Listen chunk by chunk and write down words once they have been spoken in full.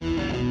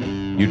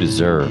You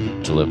deserve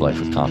to live life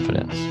with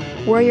confidence.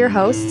 We're your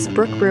hosts,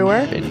 Brooke Brewer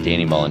and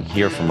Danny Mullen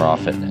here from Raw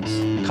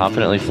Fitness.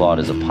 Confidently Flawed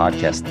is a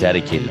podcast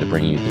dedicated to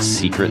bringing you the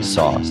secret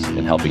sauce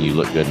and helping you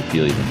look good and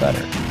feel even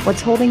better.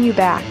 What's holding you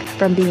back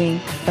from being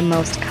the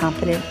most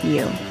confident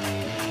you?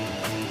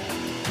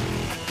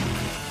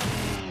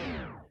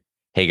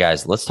 Hey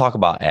guys, let's talk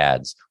about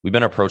ads. We've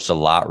been approached a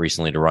lot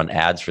recently to run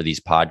ads for these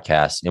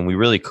podcasts, and we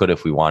really could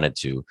if we wanted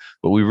to,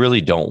 but we really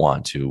don't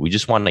want to. We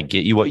just want to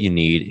get you what you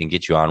need and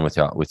get you on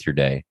with your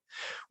day.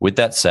 With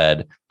that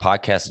said,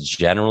 podcasts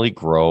generally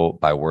grow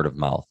by word of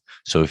mouth.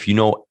 So if you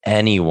know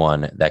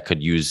anyone that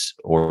could use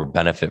or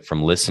benefit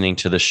from listening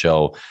to the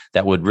show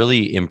that would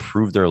really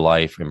improve their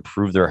life,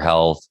 improve their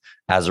health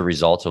as a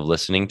result of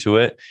listening to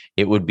it,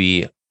 it would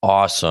be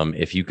awesome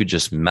if you could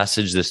just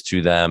message this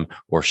to them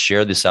or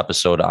share this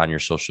episode on your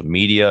social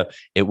media.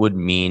 It would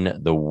mean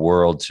the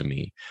world to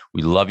me.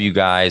 We love you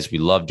guys. We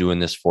love doing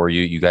this for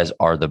you. You guys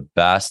are the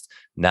best.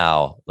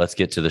 Now, let's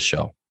get to the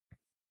show.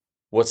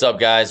 What's up,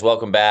 guys?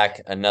 Welcome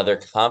back. Another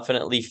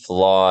Confidently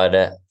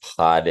Flawed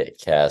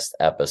podcast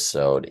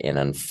episode. And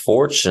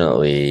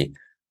unfortunately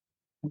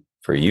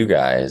for you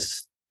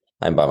guys,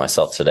 I'm by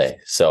myself today.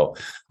 So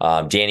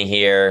Danny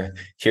here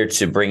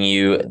to bring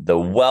you the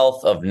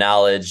wealth of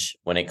knowledge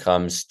when it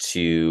comes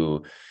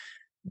to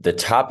the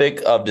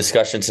topic of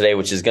discussion today,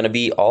 which is going to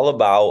be all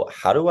about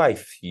how do I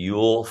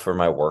fuel for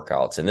my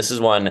workouts? And this is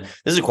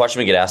a question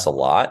we get asked a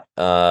lot,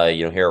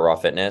 here at Raw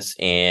Fitness.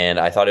 And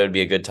I thought it would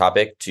be a good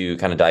topic to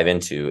kind of dive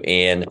into.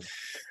 And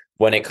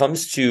when it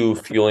comes to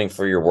fueling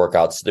for your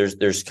workouts,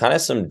 there's kind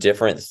of some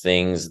different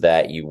things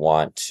that you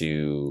want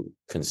to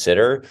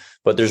consider,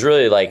 but there's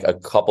really like a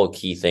couple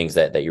key things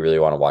that you really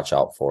want to watch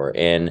out for.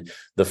 And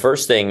the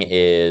first thing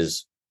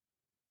is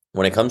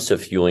when it comes to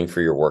fueling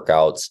for your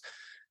workouts,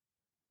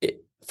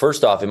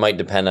 first off, it might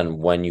depend on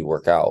when you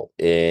work out.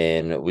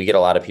 And we get a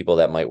lot of people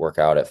that might work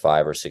out at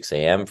 5 or 6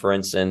 a.m., for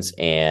instance,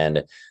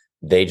 and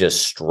they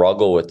just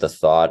struggle with the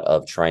thought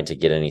of trying to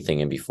get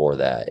anything in before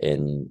that.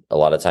 And a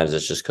lot of times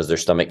it's just because their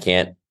stomach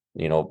can't,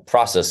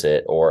 process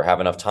it or have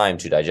enough time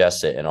to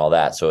digest it and all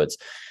that. So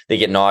they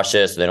get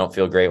nauseous, they don't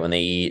feel great when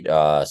they eat.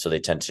 So they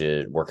tend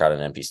to work out on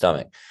an empty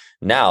stomach.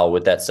 Now,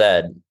 with that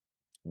said,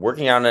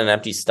 working out on an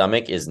empty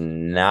stomach is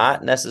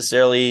not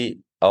necessarily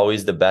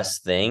always the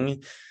best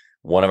thing.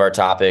 One of our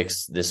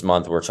topics this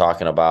month, we're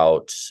talking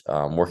about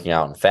working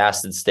out in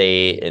fasted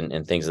state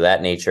and things of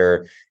that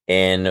nature.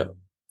 And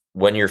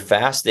when you're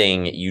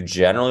fasting, you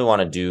generally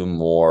want to do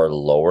more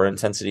lower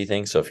intensity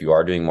things. So if you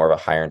are doing more of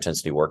a higher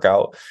intensity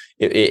workout,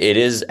 it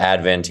is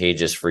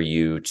advantageous for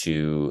you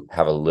to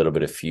have a little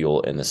bit of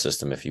fuel in the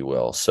system, if you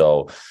will.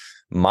 So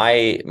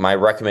my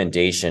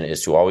recommendation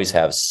is to always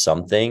have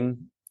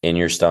something in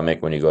your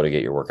stomach when you go to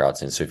get your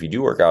workouts in. So if you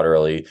do work out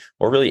early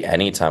or really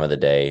any time of the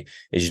day,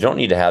 is you don't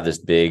need to have this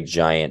big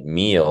giant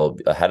meal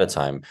ahead of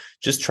time.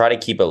 Just try to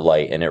keep it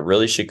light. And it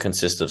really should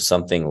consist of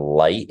something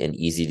light and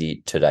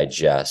easy to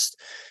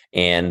digest.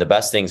 And the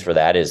best things for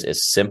that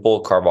is simple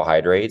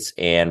carbohydrates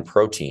and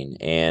protein.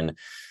 And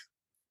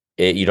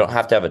you don't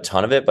have to have a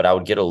ton of it, but I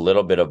would get a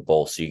little bit of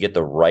both. So you get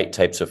the right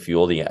types of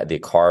fuel, the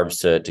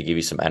carbs to give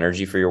you some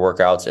energy for your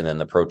workouts, and then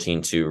the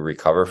protein to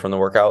recover from the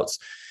workouts.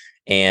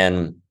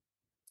 And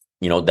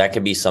that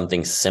could be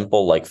something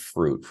simple like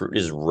fruit. Fruit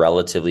is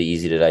relatively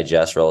easy to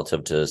digest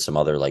relative to some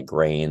other like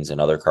grains and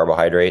other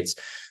carbohydrates.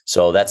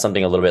 So that's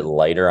something a little bit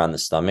lighter on the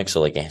stomach. So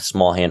like a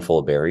small handful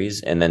of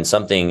berries, and then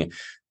something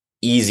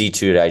easy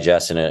to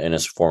digest in a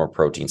form of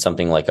protein,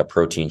 something like a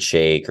protein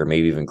shake or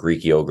maybe even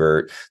Greek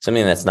yogurt,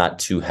 something that's not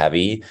too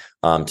heavy,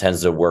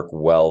 tends to work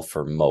well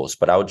for most.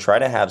 But I would try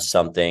to have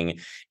something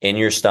in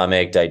your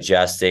stomach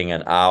digesting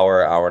an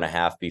hour and a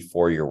half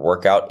before your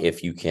workout,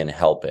 if you can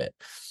help it.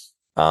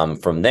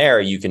 From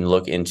there, you can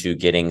look into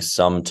getting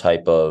some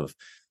type of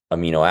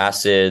amino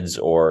acids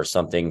or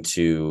something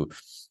to,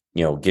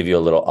 give you a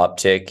little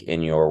uptick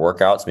in your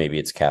workouts. Maybe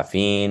it's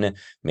caffeine,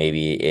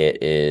 maybe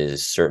it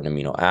is certain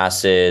amino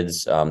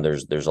acids.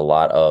 There's a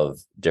lot of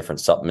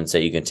different supplements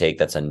that you can take.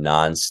 That's a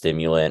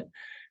non-stimulant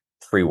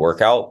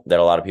pre-workout that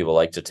a lot of people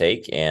like to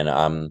take. And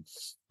I'm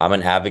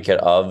an advocate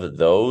of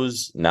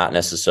those, not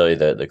necessarily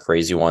the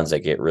crazy ones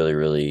that get really,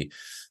 really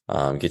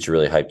get you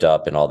really hyped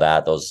up and all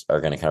that. Those are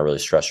going to kind of really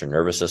stress your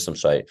nervous system.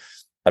 So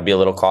I'd be a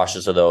little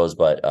cautious of those,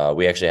 but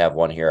we actually have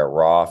one here at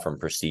Raw from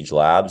Prestige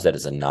Labs that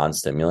is a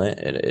non-stimulant.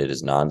 It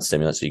is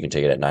non-stimulant, so you can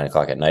take it at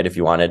 9:00 at night if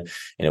you wanted,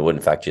 and it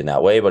wouldn't affect you in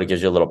that way, but it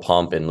gives you a little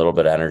pump and a little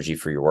bit of energy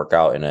for your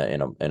workout in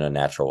a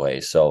natural way.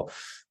 So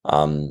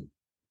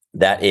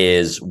that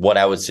is what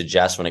I would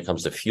suggest when it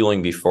comes to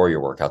fueling before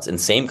your workouts.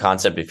 And same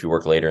concept if you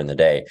work later in the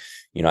day.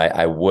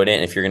 I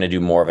wouldn't, if you're going to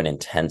do more of an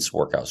intense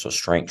workout, so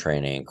strength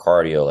training,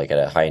 cardio, like at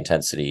a high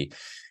intensity,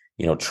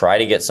 try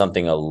to get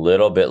something a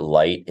little bit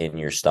light in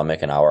your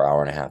stomach an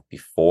hour and a half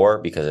before,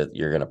 because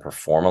you're going to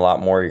perform a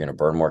lot more. You're going to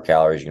burn more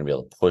calories. You're going to be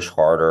able to push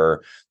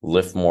harder,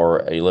 lift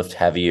more, you lift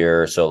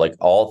heavier. So like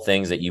all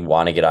things that you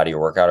want to get out of your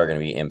workout are going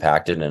to be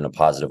impacted in a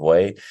positive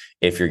way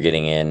if you're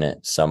getting in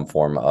some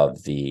form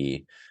of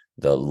the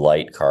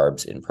light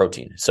carbs and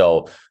protein.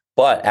 So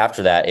But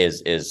after that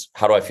is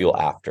how do I feel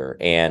after?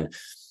 And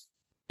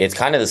it's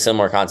kind of the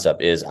similar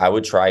concept is I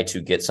would try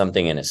to get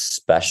something in,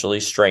 especially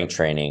strength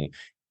training,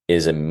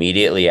 is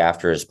immediately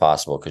after as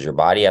possible, because your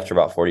body after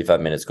about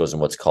 45 minutes goes in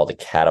what's called a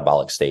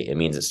catabolic state. It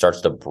means it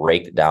starts to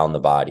break down the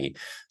body.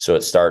 So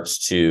it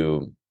starts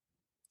to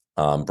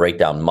break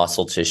down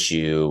muscle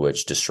tissue,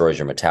 which destroys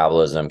your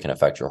metabolism, can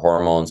affect your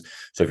hormones.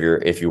 So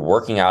if you're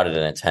working out at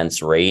an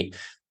intense rate,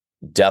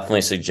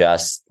 definitely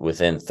suggest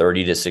within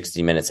 30 to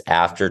 60 minutes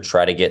after,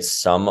 try to get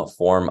some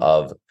form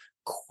of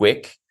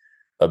quick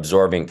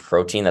absorbing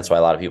protein. That's why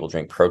a lot of people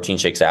drink protein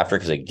shakes after,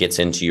 because it gets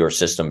into your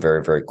system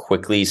very, very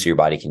quickly so your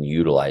body can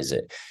utilize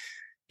it.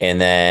 And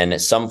then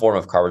some form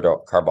of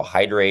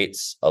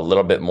carbohydrates, a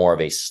little bit more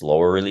of a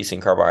slower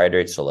releasing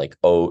carbohydrates. So like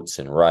oats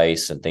and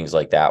rice and things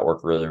like that work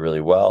really, really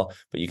well.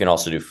 But you can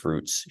also do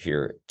fruits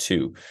here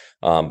too.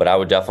 But I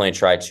would definitely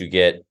try to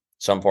get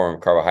some form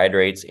of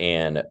carbohydrates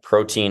and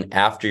protein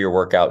after your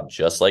workout,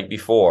 just like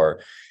before.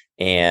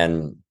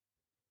 And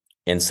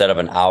instead of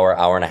an hour,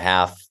 hour and a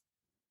half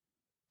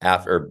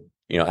after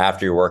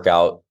your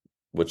workout,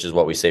 which is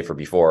what we say for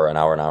before, an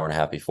hour and a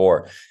half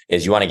before,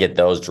 is you want to get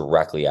those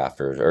directly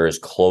after, or as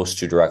close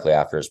to directly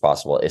after as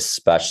possible,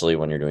 especially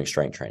when you're doing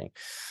strength training.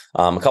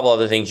 A couple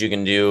other things you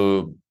can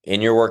do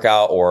in your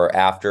workout or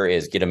after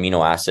is get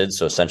amino acids.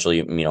 So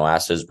essentially amino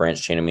acids,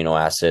 branched chain amino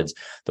acids.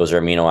 Those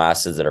are amino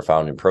acids that are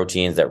found in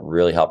proteins that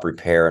really help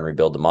repair and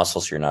rebuild the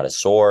muscle, so you're not as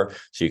sore,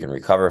 so you can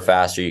recover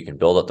faster. You can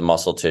build up the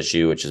muscle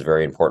tissue, which is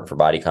very important for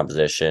body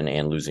composition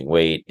and losing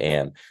weight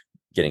and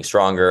getting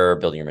stronger,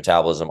 building your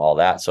metabolism, all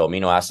that. So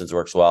amino acids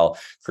works well.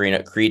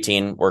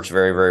 Creatine works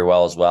very, very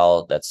well as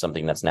well. That's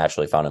something that's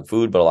naturally found in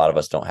food, but a lot of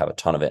us don't have a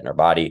ton of it in our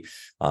body.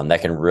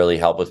 That can really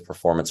help with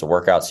performance of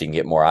workouts. So you can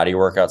get more out of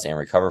your workouts and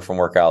recover from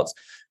workouts.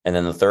 And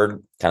then the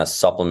third kind of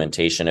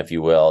supplementation, if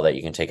you will, that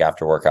you can take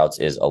after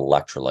workouts is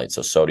electrolytes.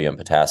 So sodium,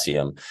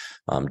 potassium,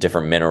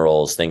 different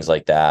minerals, things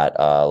like that,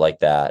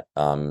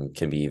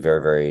 can be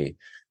very, very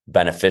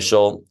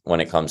beneficial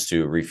when it comes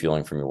to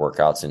refueling from your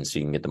workouts, and so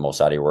you can get the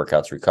most out of your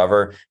workouts,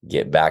 recover,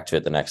 get back to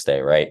it the next day,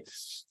 right?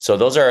 So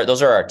those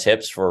are our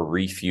tips for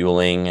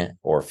refueling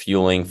or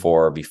fueling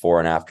for before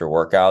and after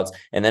workouts,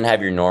 and then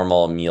have your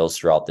normal meals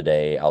throughout the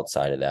day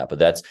outside of that. But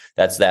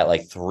that's that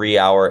like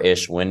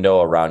 3-hour-ish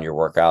window around your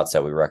workouts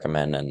that we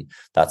recommend, and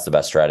that's the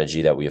best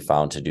strategy that we have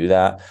found to do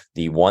that.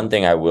 The one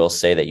thing I will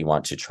say that you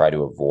want to try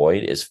to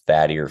avoid is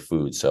fattier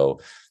food. So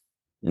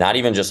not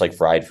even just like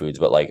fried foods,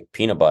 but like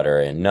peanut butter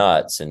and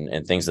nuts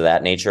and things of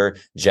that nature.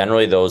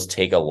 Generally, those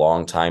take a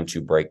long time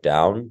to break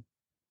down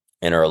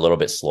and are a little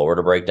bit slower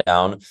to break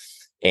down.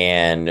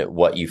 And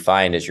what you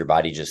find is your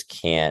body just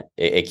can't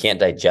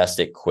digest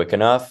it quick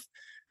enough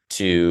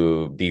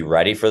to be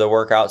ready for the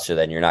workout. So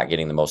then you're not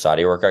getting the most out of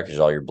your workout, because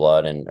all your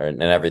blood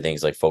and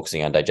everything's like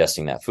focusing on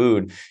digesting that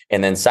food.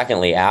 And then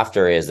secondly,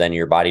 after is then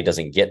your body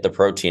doesn't get the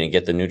protein and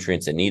get the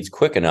nutrients it needs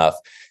quick enough.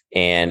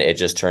 And it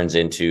just turns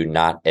into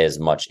not as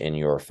much in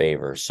your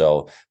favor.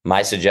 So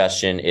my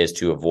suggestion is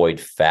to avoid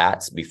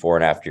fats before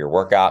and after your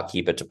workout.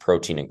 Keep it to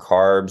protein and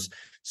carbs.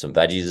 Some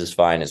veggies is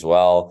fine as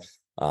well.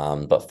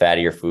 But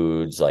fattier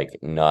foods like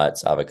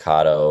nuts,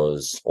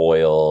 avocados,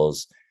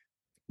 oils,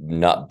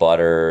 nut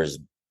butters,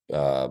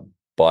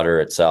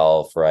 butter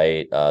itself,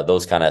 right?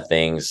 Those kind of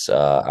things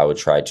I would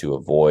try to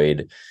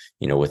avoid,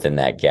 within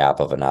that gap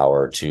of an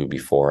hour or two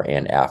before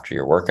and after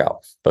your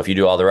workout. But if you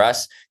do all the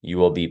rest, you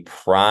will be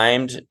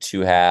primed to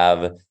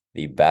have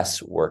the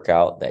best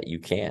workout that you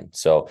can.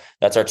 So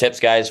that's our tips,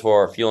 guys,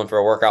 for fueling for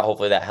a workout.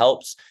 Hopefully that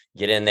helps.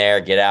 Get in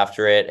there, get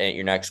after it at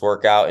your next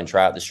workout, and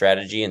try out the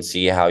strategy and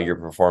see how your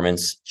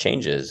performance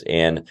changes.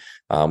 And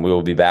we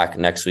will be back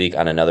next week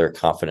on another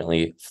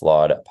Confidently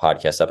Flawed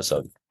podcast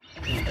episode.